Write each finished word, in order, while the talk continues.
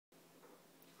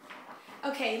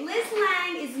Okay, Liz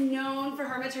Lange is known for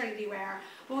her maternity wear.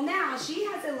 Well, now she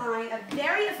has a line of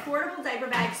very affordable diaper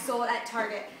bags sold at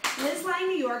Target. Liz Lange,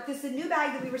 New York. This is a new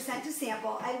bag that we were sent to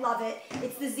sample. I love it.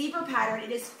 It's the zebra pattern.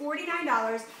 It is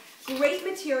 $49. Great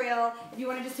material. If you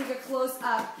want to just take a close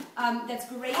up, that's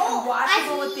great and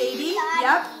washable with baby.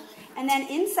 Yep. And then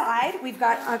inside, we've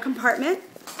got a compartment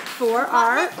for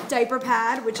our diaper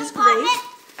pad, which is great.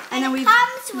 And then we've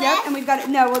got it.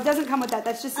 No, well, it doesn't come with that.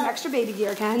 That's just some extra baby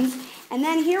gear, Ken's. And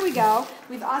then here we go.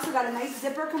 We've also got a nice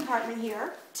zipper compartment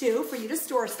here too for you to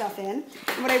store stuff in.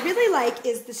 And what I really like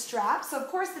is the strap. So of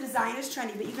course the design is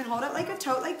trendy, but you can hold it like a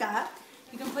tote like that.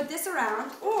 You can put this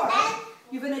around, or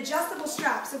you have an adjustable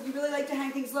strap. So if you really like to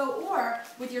hang things low, or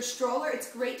with your stroller, it's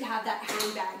great to have that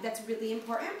handbag. That's really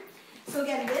important. So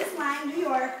again, Liz Lange, New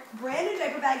York, brand new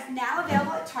diaper bags now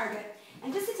available at Target.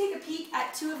 And just to take a peek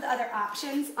at two of the other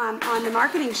options on the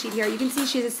marketing sheet here, you can see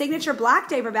she has a signature black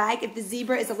diaper bag if the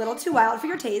zebra is a little too wild for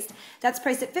your taste. That's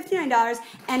priced at $59.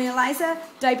 And an Eliza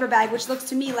diaper bag, which looks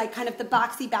to me like kind of the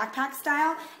boxy backpack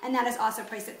style, and that is also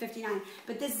priced at $59.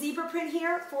 But this zebra print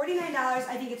here, $49. I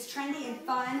think it's trendy and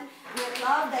fun. And I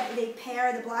love that they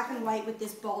pair the black and white with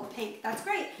this bold pink. That's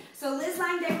great. So Liz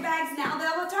Lange diaper bags now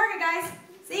available at Target, guys.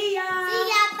 See ya! See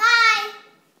ya, bye!